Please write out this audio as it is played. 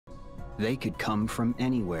They could come from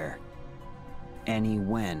anywhere, any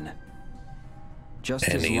when. Just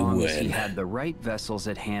as long as he had the right vessels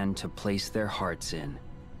at hand to place their hearts in.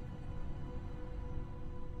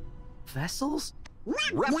 Vessels?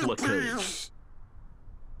 Replicas.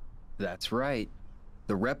 That's right.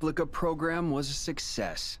 The replica program was a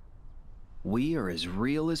success. We are as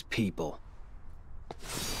real as people.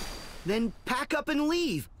 Then pack up and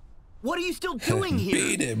leave. What are you still doing here?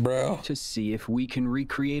 Beat it, bro. To see if we can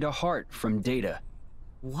recreate a heart from data.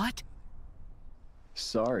 What?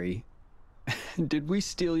 Sorry. Did we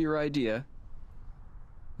steal your idea?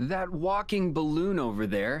 That walking balloon over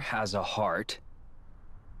there has a heart.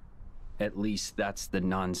 At least that's the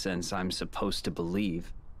nonsense I'm supposed to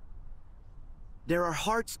believe. There are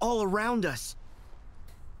hearts all around us.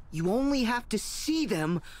 You only have to see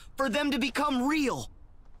them for them to become real.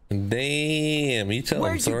 Damn, you tell him,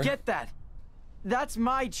 Where'd Sora. you get that? That's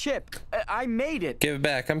my chip. I made it. Give it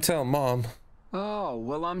back. I'm telling Mom. Oh,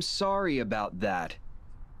 well, I'm sorry about that.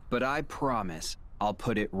 But I promise I'll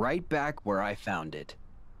put it right back where I found it.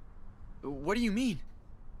 What do you mean?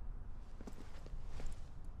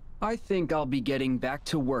 I think I'll be getting back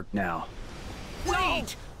to work now.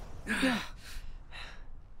 Wait!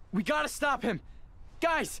 We gotta stop him.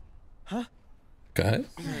 Guys! Huh? Guys?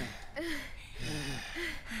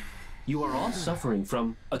 You are all suffering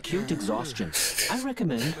from acute exhaustion. I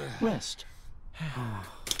recommend rest.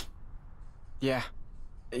 Yeah,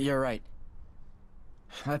 you're right.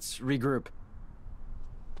 Let's regroup.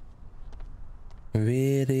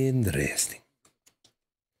 Very interesting.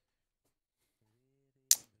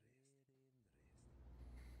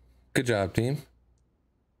 Good job, team.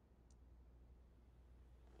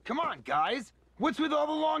 Come on, guys. What's with all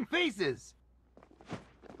the long faces?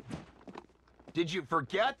 Did you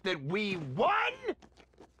forget that we won?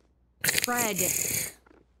 Fred.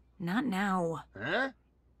 Not now. Huh?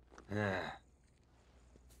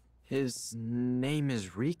 His name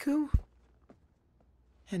is Riku?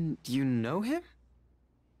 And you know him?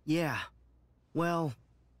 Yeah. Well,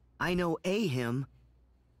 I know him.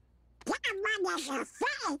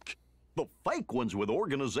 The fake one's with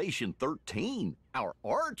Organization 13, our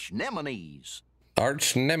arch nemesis.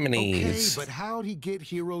 Arch nemesis. Okay, but how'd he get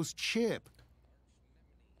Hero's chip?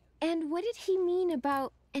 And what did he mean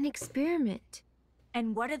about an experiment?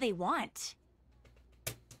 And what do they want?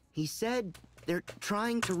 He said they're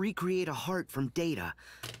trying to recreate a heart from data.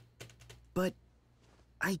 But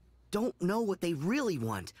I don't know what they really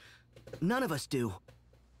want. None of us do.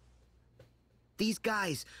 These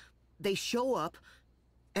guys, they show up,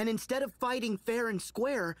 and instead of fighting fair and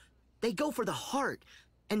square, they go for the heart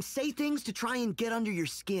and say things to try and get under your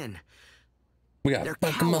skin. We got They're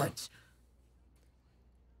fuck 'em up. cowards.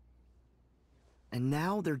 And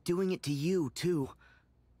now they're doing it to you, too.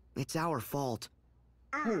 It's our fault.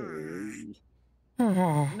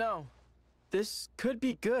 No. This could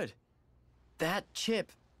be good. That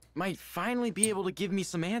chip might finally be able to give me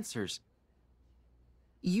some answers.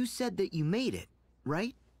 You said that you made it,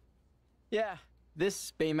 right? Yeah,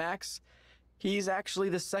 this Baymax, he's actually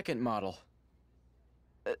the second model.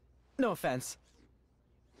 No offense.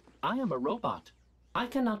 I am a robot. I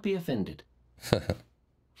cannot be offended.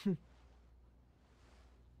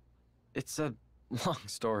 It's a long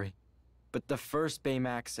story, but the first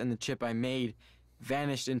Baymax and the chip I made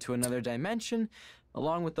vanished into another dimension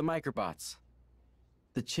along with the microbots.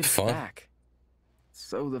 The chip's back.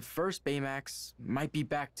 So the first Baymax might be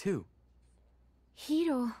back too.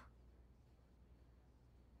 Hiro.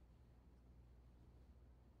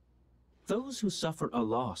 Those who suffer a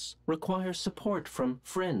loss require support from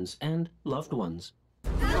friends and loved ones.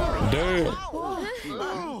 Damn.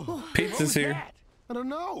 Pizza's here. I don't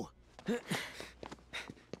know.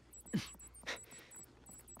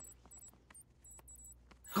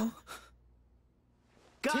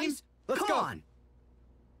 Guys, let's come go. on!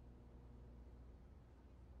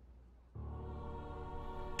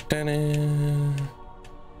 Ta-da.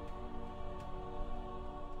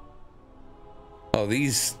 Oh,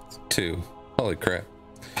 these two. Holy crap.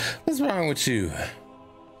 What's wrong with you?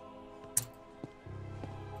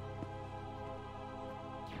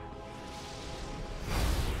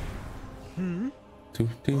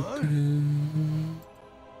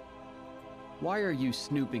 Why are you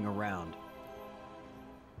snooping around?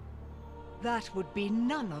 That would be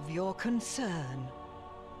none of your concern.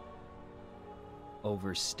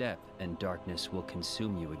 Overstep and darkness will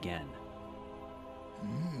consume you again.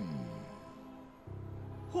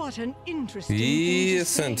 What an interesting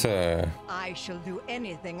Yes, thing to say. Santa. I shall do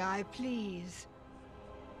anything I please.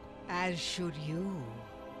 As should you.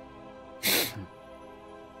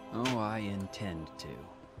 Oh, I intend to.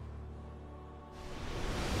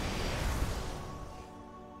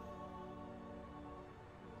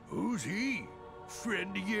 Who's he?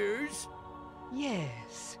 Friend of yours?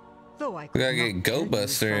 Yes. Though I We could gotta not get tell Go you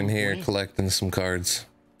Buster in from here when. collecting some cards.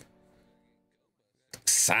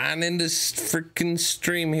 Sign into freaking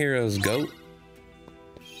Stream Heroes, goat.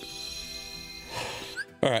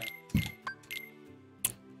 Alright.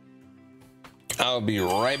 I'll be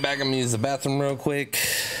right back. I'm gonna use the bathroom real quick.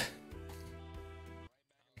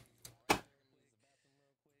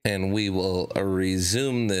 And we will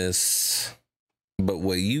resume this. But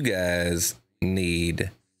what you guys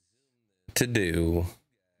need to do.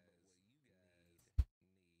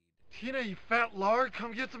 Tina, you fat lard,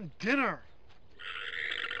 come get some dinner.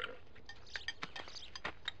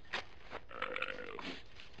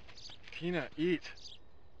 Tina, eat.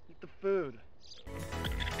 Eat the food.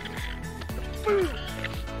 The food!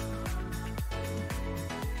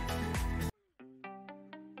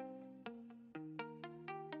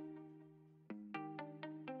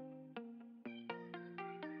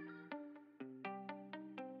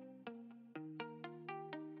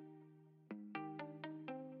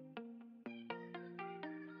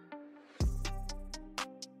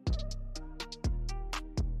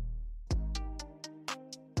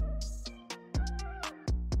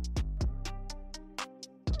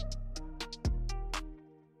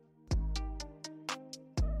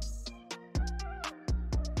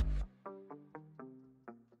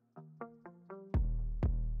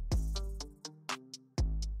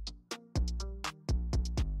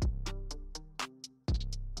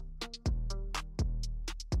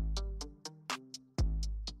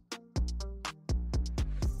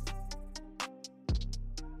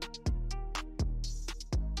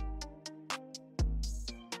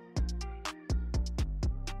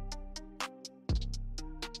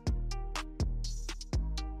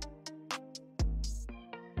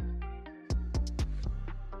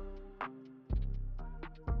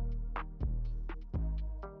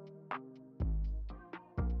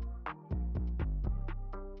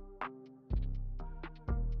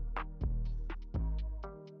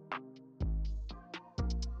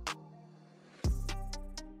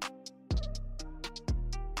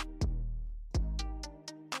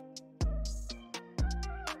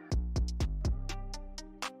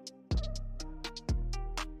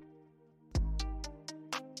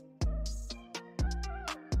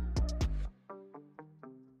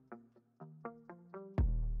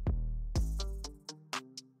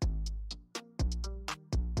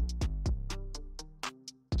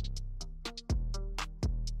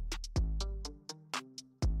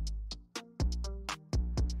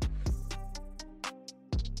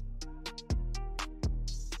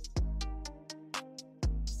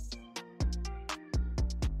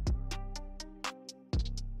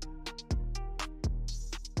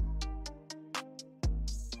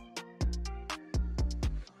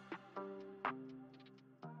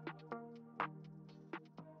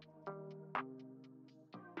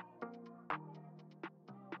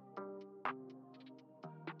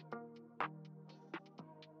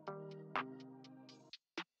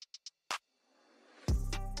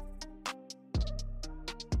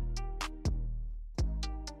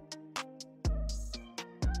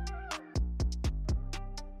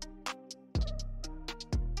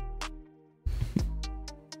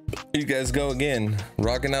 You guys go again,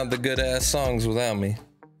 rocking out the good ass songs without me.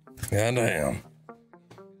 Goddamn.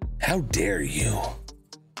 How dare you?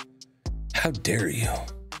 How dare you?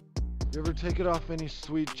 You ever take it off any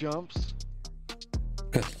sweet jumps?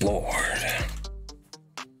 Good Lord.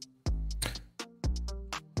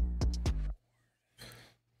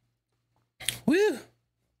 Woo.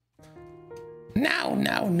 No,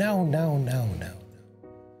 no, no, no, no, no.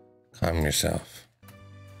 Calm yourself.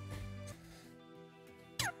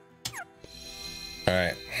 All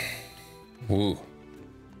right. Woo.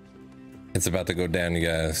 It's about to go down, you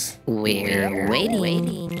guys. We're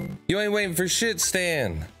waiting. You ain't waiting for shit,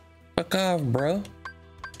 Stan. Fuck off, bro.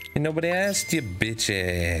 Ain't nobody asked you, bitch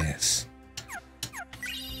ass.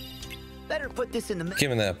 Better put this in the.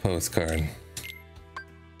 Give me that postcard.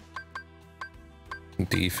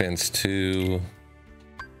 Defense 2.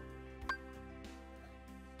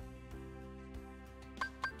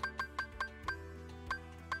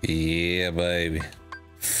 Yeah, baby.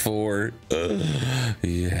 4.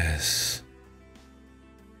 Yes.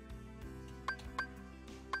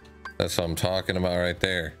 That's what I'm talking about right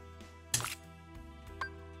there.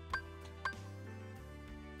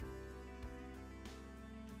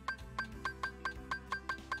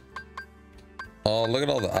 Oh, look at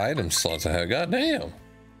all the item slots I have. God damn.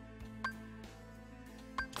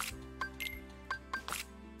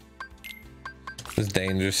 It's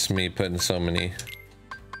dangerous me putting so many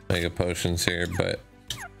mega potions here, but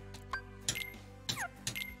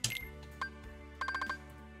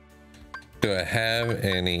Do I have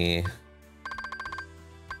any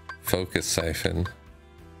focus siphon?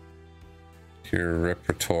 Your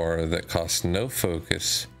repertoire that costs no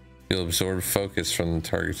focus. You'll absorb focus from the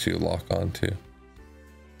targets you lock onto.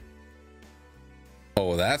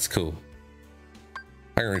 Oh, that's cool.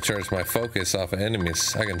 I can recharge my focus off of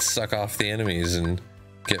enemies. I can suck off the enemies and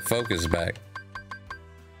get focus back.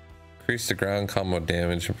 Increase the ground combo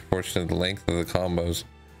damage in proportion to the length of the combos.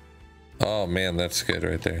 Oh man, that's good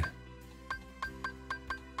right there.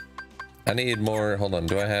 I need more. Hold on.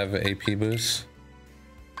 Do I have AP boost?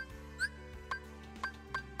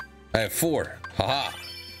 I have 4. Haha.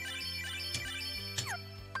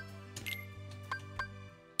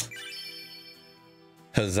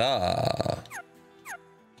 Huzzah.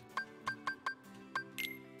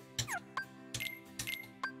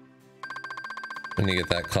 When you get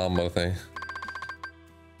that combo thing.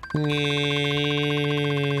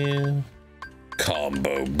 Yeah.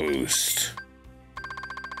 Combo boost.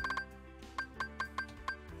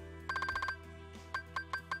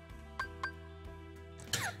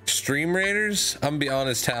 Stream Raiders? I'm gonna be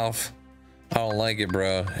honest, Half. I don't like it,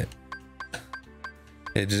 bro.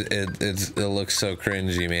 It looks so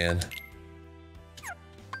cringy, man.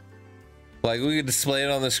 Like, we could display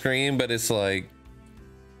it on the screen, but it's like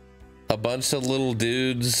a bunch of little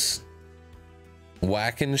dudes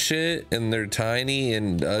whacking shit, and they're tiny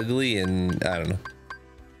and ugly, and I don't know.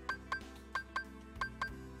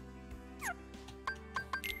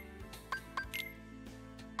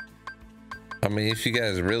 I mean, if you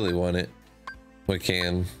guys really want it, we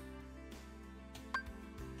can.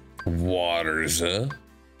 Waters, huh?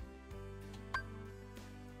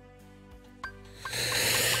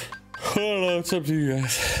 I don't know, it's up to you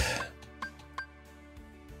guys.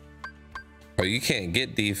 Oh, you can't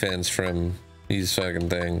get defense from these fucking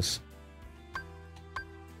things.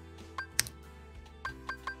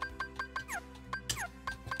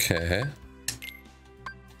 Okay.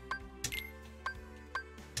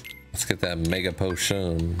 Let's get that mega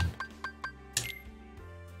potion.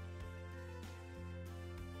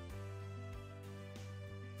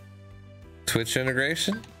 Twitch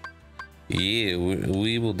integration? Yeah,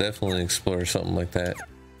 we will definitely explore something like that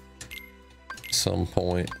at some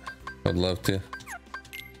point. I'd love to.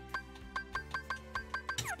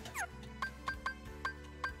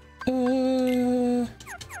 I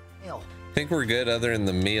think we're good other than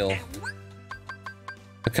the meal.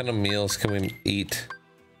 What kind of meals can we eat?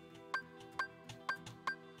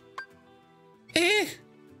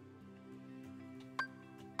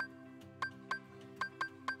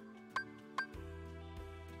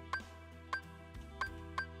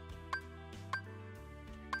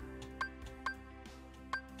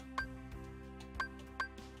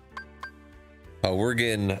 Oh, we're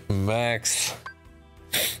getting max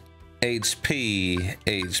HP,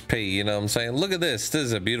 you know what I'm saying? Look at this. This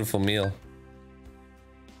is a beautiful meal.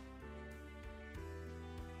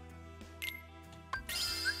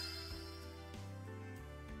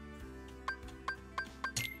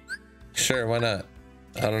 Sure, why not?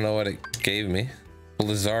 I don't know what it gave me.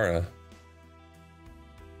 Blizzaza.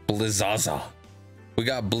 We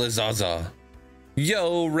got Blizzaza.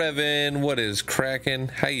 Yo, Revan, what is cracking?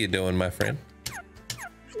 How you doing, my friend?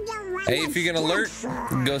 Hey, if you're gonna alert,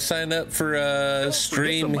 go sign up for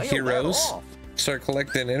Stream Heroes. Start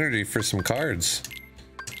collecting energy for some cards.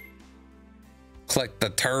 Collect the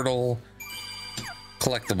turtle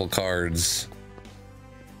collectible cards.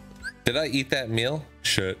 Did I eat that meal?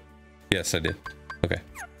 Shit. Yes, I did. Okay.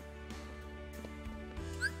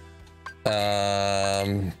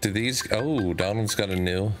 Do these? Oh, Donald's got a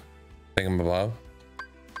new thingamabob.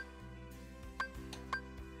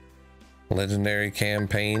 Legendary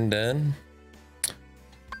campaign done.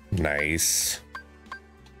 Nice.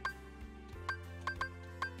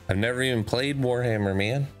 I've never even played Warhammer,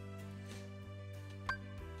 man.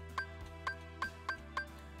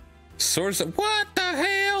 Source of what the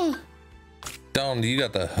hell? Donald, you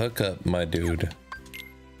got the hookup, my dude.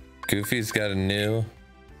 Goofy's got a new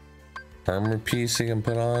armor piece he can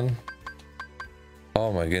put on.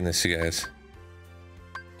 Oh my goodness, you guys.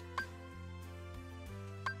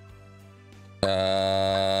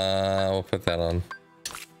 We'll put that on.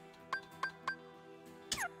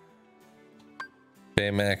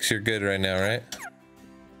 Baymax, you're good right now, right?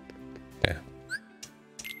 Yeah.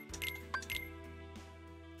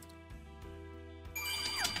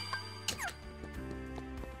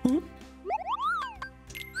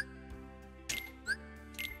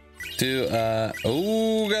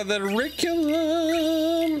 Oh, got that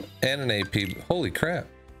curriculum and an AP. Holy crap.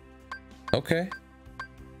 Okay.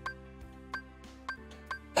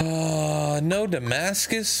 No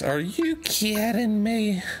Damascus? Are you kidding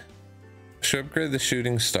me? Should upgrade the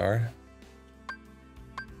shooting star.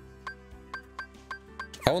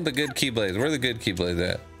 I want the good keyblades. Where are the good keyblades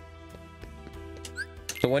at?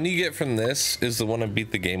 The one you get from this is the one I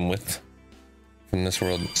beat the game with. From this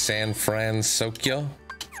world. San Francisco.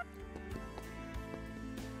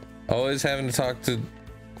 Always having to talk to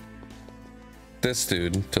this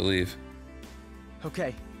dude to leave.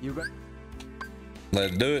 Okay, you ready?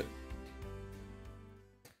 Let's do it.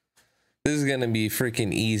 This is gonna be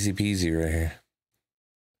freaking easy peasy right here.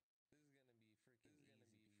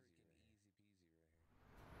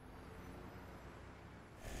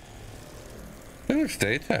 It's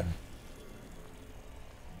daytime.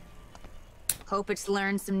 Hope it's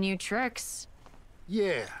learned some new tricks.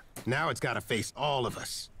 Yeah, now it's gotta face all of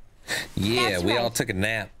us. Yeah, we all took a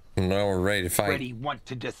nap and now we're ready to fight. Ready want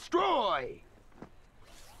to destroy.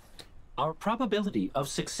 Our probability of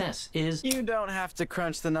success is... You don't have to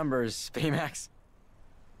crunch the numbers, Baymax.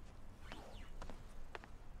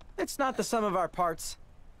 It's not the sum of our parts.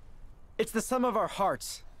 It's the sum of our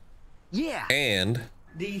hearts. Yeah. And...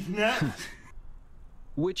 These nuts.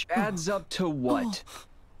 Which adds up to what?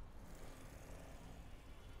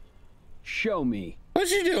 Show me.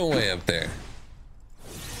 What you doing way up there?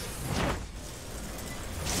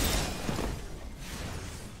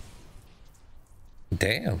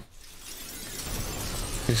 Damn.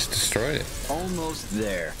 Just destroyed it. Almost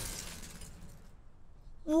there.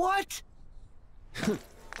 What?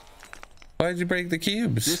 Why'd you break the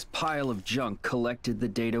cubes? This pile of junk collected the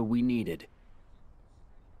data we needed.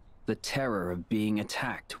 The terror of being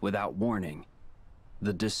attacked without warning.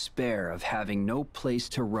 The despair of having no place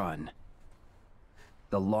to run.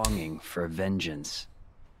 The longing for vengeance.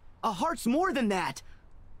 A heart's more than that.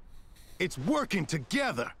 It's working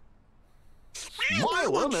together.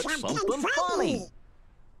 Smiling at something funny.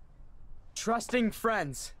 Trusting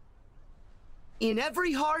friends. In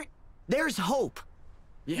every heart, there's hope.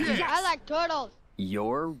 Yes. I like turtles.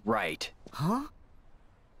 You're right. Huh?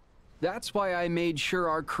 That's why I made sure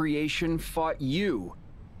our creation fought you.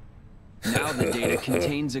 Now the data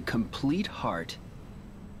contains a complete heart.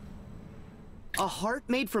 A heart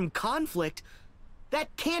made from conflict?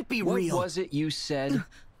 That can't be real. What was it you said?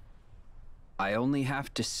 I only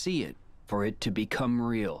have to see it for it to become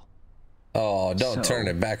real. Oh, don't turn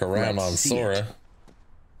it back around on Sora.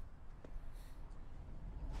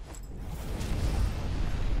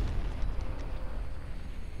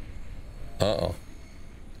 Uh-oh.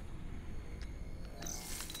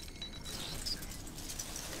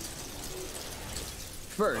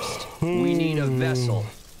 First, we need a vessel.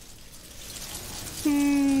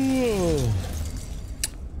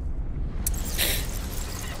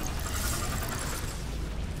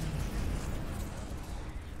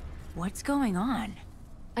 What's going on?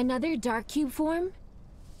 Another dark cube form?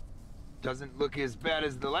 Doesn't look as bad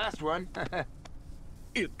as the last one.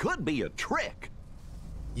 It could be a trick.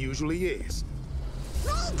 Usually is.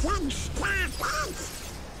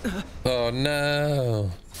 Oh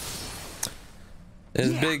no.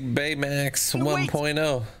 It's Big Baymax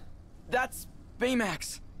 1.0. That's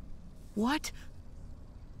Baymax. What?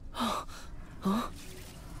 Huh?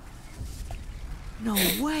 No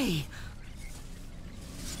way.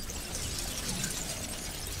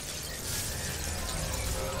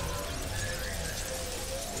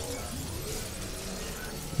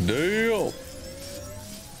 Damn.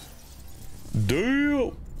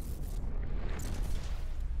 Damn.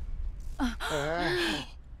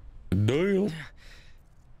 Damn.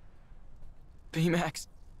 Baymax.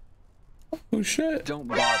 Oh shit. Don't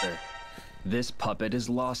bother. This puppet has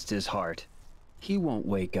lost his heart. He won't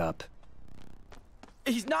wake up.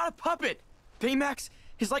 He's not a puppet. Baymax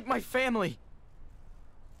is like my family.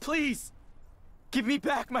 Please, give me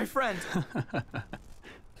back my friend.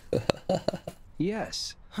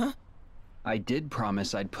 Yes. Huh? I did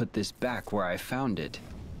promise I'd put this back where I found it.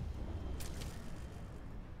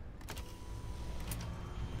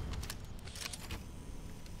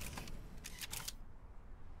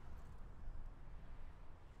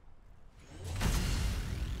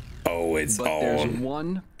 Oh, it's but on. There's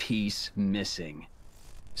one piece missing.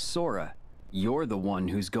 Sora, you're the one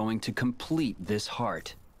who's going to complete this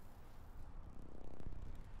heart.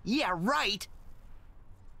 Yeah, right.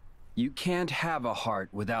 You can't have a heart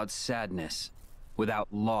without sadness, without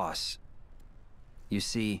loss. You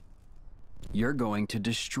see, you're going to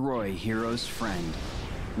destroy Hero's friend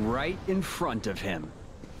right in front of him.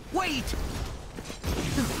 Wait!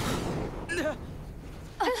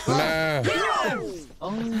 Nah.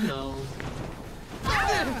 Oh no.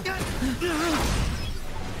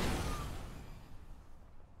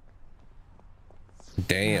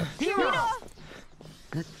 Damn.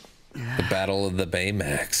 The Battle of the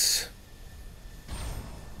Baymax.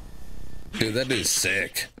 Dude, that dude's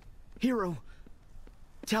sick. Hero,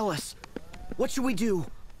 tell us, what should we do?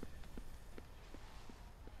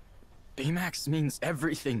 Baymax means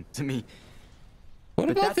everything to me. What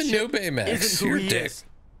But about that the new ship Baymax? isn't who You're he dick. is.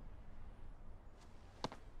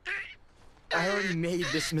 I already made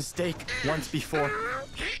this mistake once before.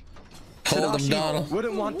 Hold him, Tadashi Donald.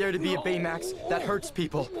 wouldn't want there to be a Baymax that hurts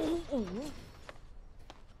people.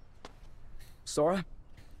 Sora,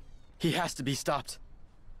 he has to be stopped.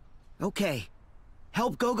 Okay,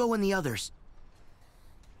 help Go-Go and the others.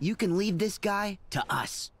 You can leave this guy to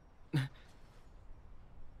us.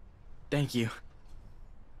 Thank you.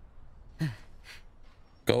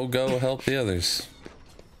 Go, help the others.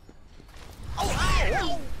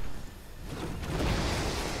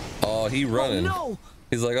 Oh, he running. Oh, no.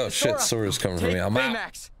 He's like, oh shit, Sora's coming for me. I'm out.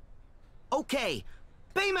 Baymax. Okay,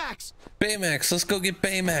 Baymax! Baymax, let's go get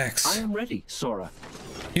Baymax. I am ready, Sora.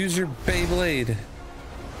 Use your Beyblade.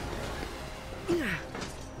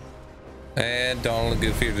 And Donald and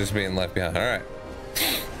Goofy are just being left behind. All right.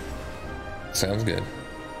 Sounds good.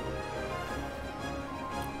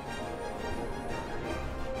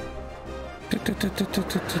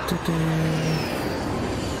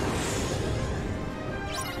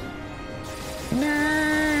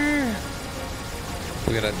 Nah.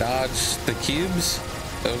 We gotta dodge the cubes.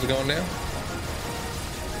 Those are going down.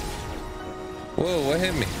 Whoa, what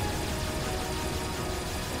hit me?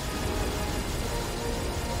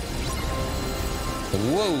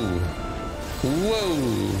 Whoa. Whoa.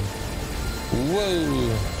 Whoa.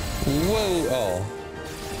 Whoa. Oh.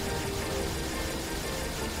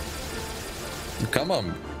 Come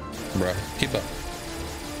on, bro. Keep up.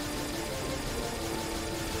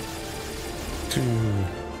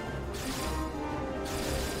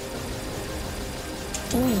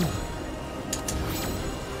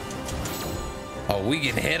 Oh, we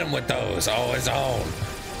can hit him with those. Oh, it's on.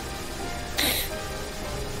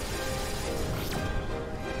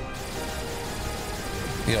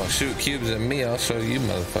 You don't shoot cubes at me, I'll show you,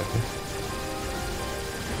 motherfucker.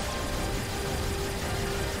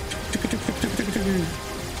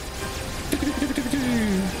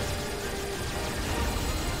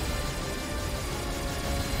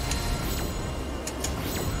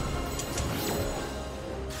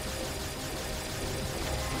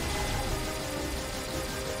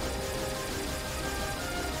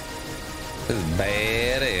 This is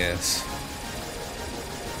badass.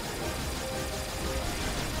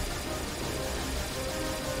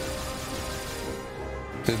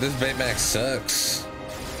 Dude, this Baymax sucks.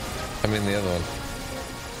 I mean the other one.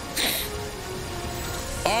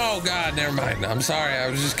 Oh god, never mind. I'm sorry, I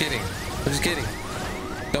was just kidding. I'm just kidding.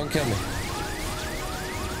 Don't kill me.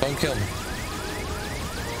 Don't kill me.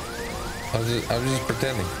 I was just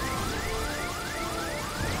pretending.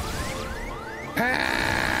 Ah!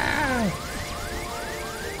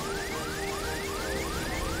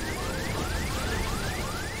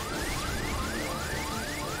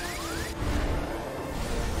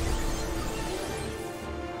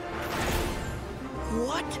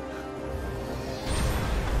 What?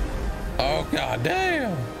 Oh god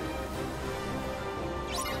damn.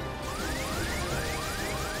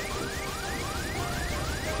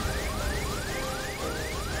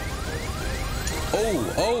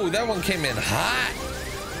 Oh, that one came in hot.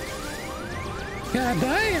 God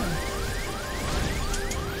damn.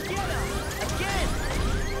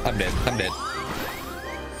 I'm dead.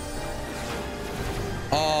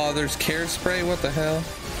 Oh, there's care spray. What the hell?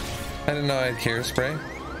 I didn't know I had care spray.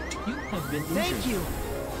 You have been injured. Thank you.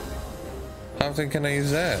 How often can I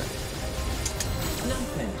use that?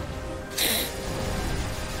 Nothing.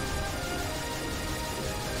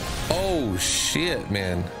 Oh shit,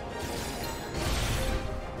 man.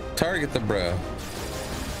 Target the bro.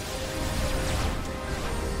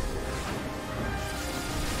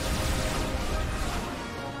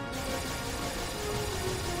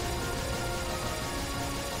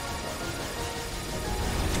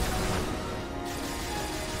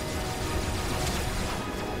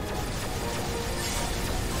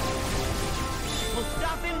 We'll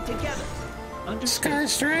stop him together. Sky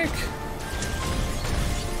Strike.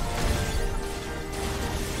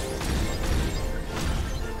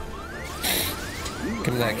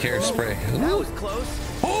 Give me that care spray. That was close.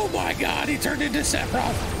 Oh my god, he turned into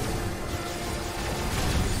Sephiroth.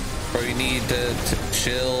 Bro, you need to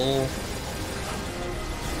chill.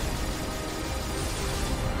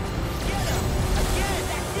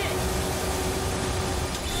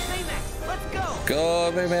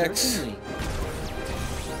 Go, Baymax. Certainly.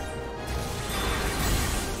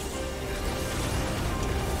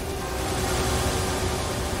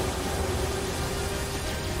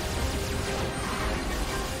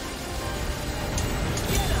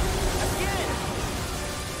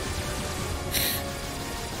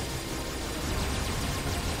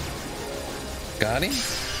 Got him?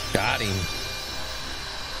 Got him.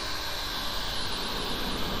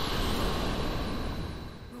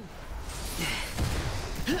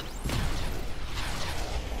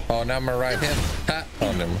 Oh, now I'm gonna ride him. Ha!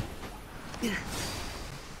 On him.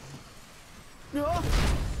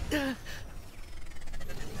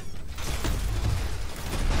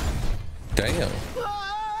 Damn.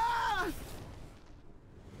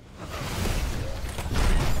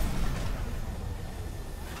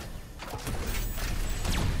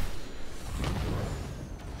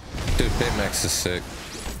 Dude, Baymax is sick.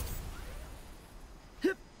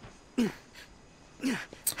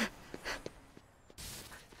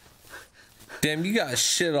 Damn, you got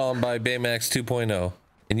shit on by Baymax 2.0,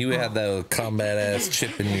 and you had that combat ass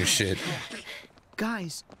chip in your shit.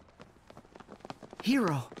 Guys,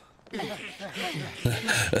 Hero.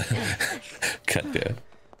 Cut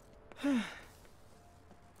down.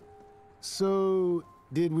 So,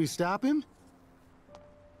 did we stop him?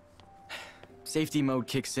 Safety mode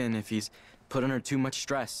kicks in if he's put under too much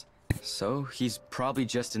stress. So he's probably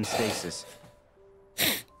just in stasis.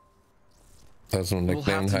 That's one We'll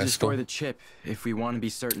nickname have in to high destroy school. the chip if we want to be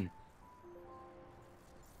certain.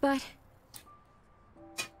 But...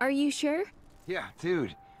 are you sure? Yeah,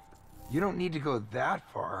 dude. You don't need to go that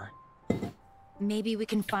far. Maybe we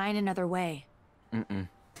can find another way. Mm-mm.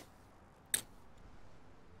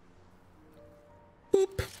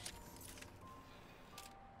 Boop.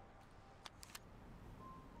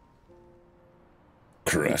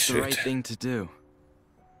 Crush It's the right it. thing to do.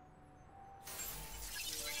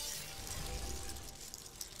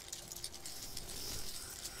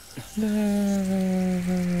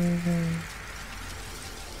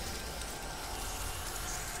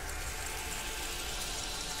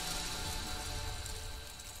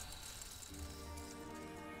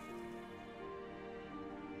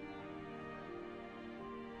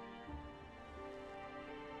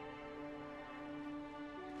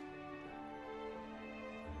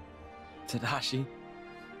 Tadashi.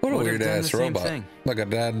 What a would have weird done ass the same robot. thing. Like a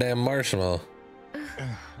goddamn marshmallow.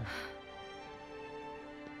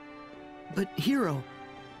 But Hero,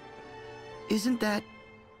 isn't that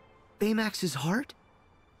Baymax's heart?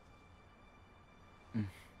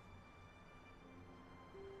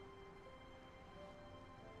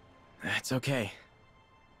 It's okay.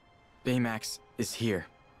 Baymax is here.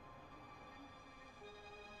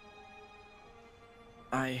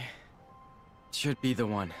 I should be the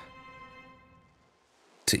one.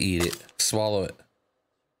 To eat it. Swallow it.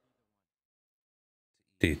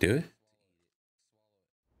 Do you do it?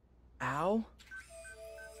 Ow?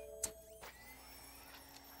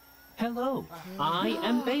 Hello, I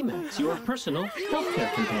am Baymax, your personal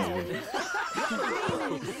healthcare companion.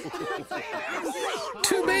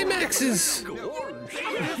 Two Baymaxes!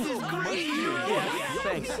 This is great! Yeah,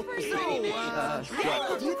 thanks.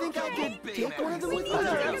 Do you think I could take one of them with me?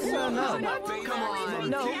 No. Come on.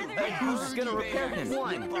 No, who's gonna repair him?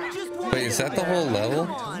 Wait, is that the whole level?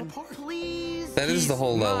 Please. That is the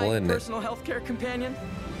whole level, My isn't it? personal healthcare companion?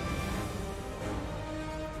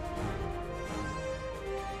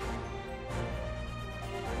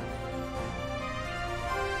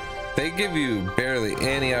 They give you barely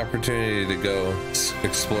any opportunity to go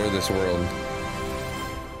explore this world.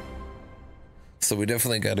 So we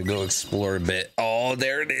definitely got to go explore a bit. Oh,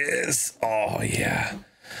 there it is. Oh, yeah.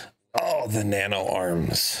 Oh, the nano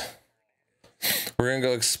arms. We're going to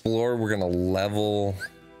go explore. We're going to level.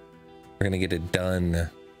 We're going to get it done.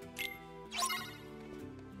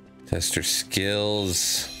 Test your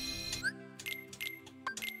skills.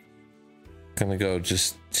 Gonna go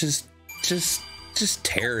just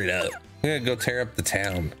tear it up. I'm gonna go tear up the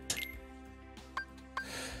town.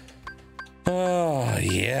 Oh,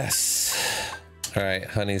 yes. All right,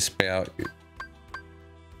 honey, spout.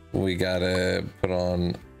 We gotta put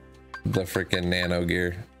on the freaking nano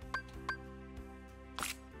gear.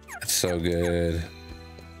 It's so good.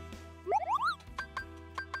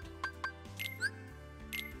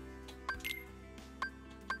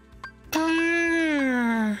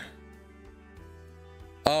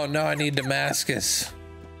 Oh no, I need Damascus.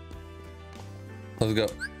 Let's go.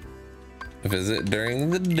 Visit during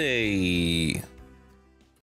the day.